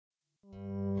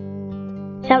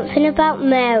Something about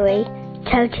Mary,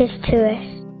 Totus2us.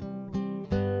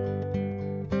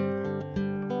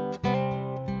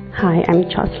 Hi, I'm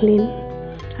Jocelyn.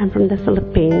 I'm from the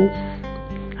Philippines.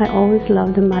 I always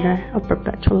love the Mother of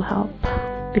Perpetual Help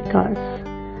because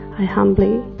I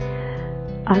humbly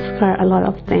ask her a lot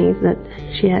of things that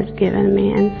she has given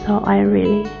me, and so I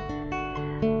really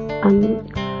am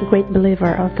a great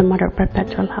believer of the Mother of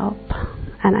Perpetual Help,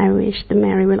 and I wish the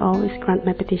Mary will always grant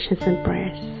my petitions and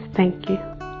prayers. Thank you.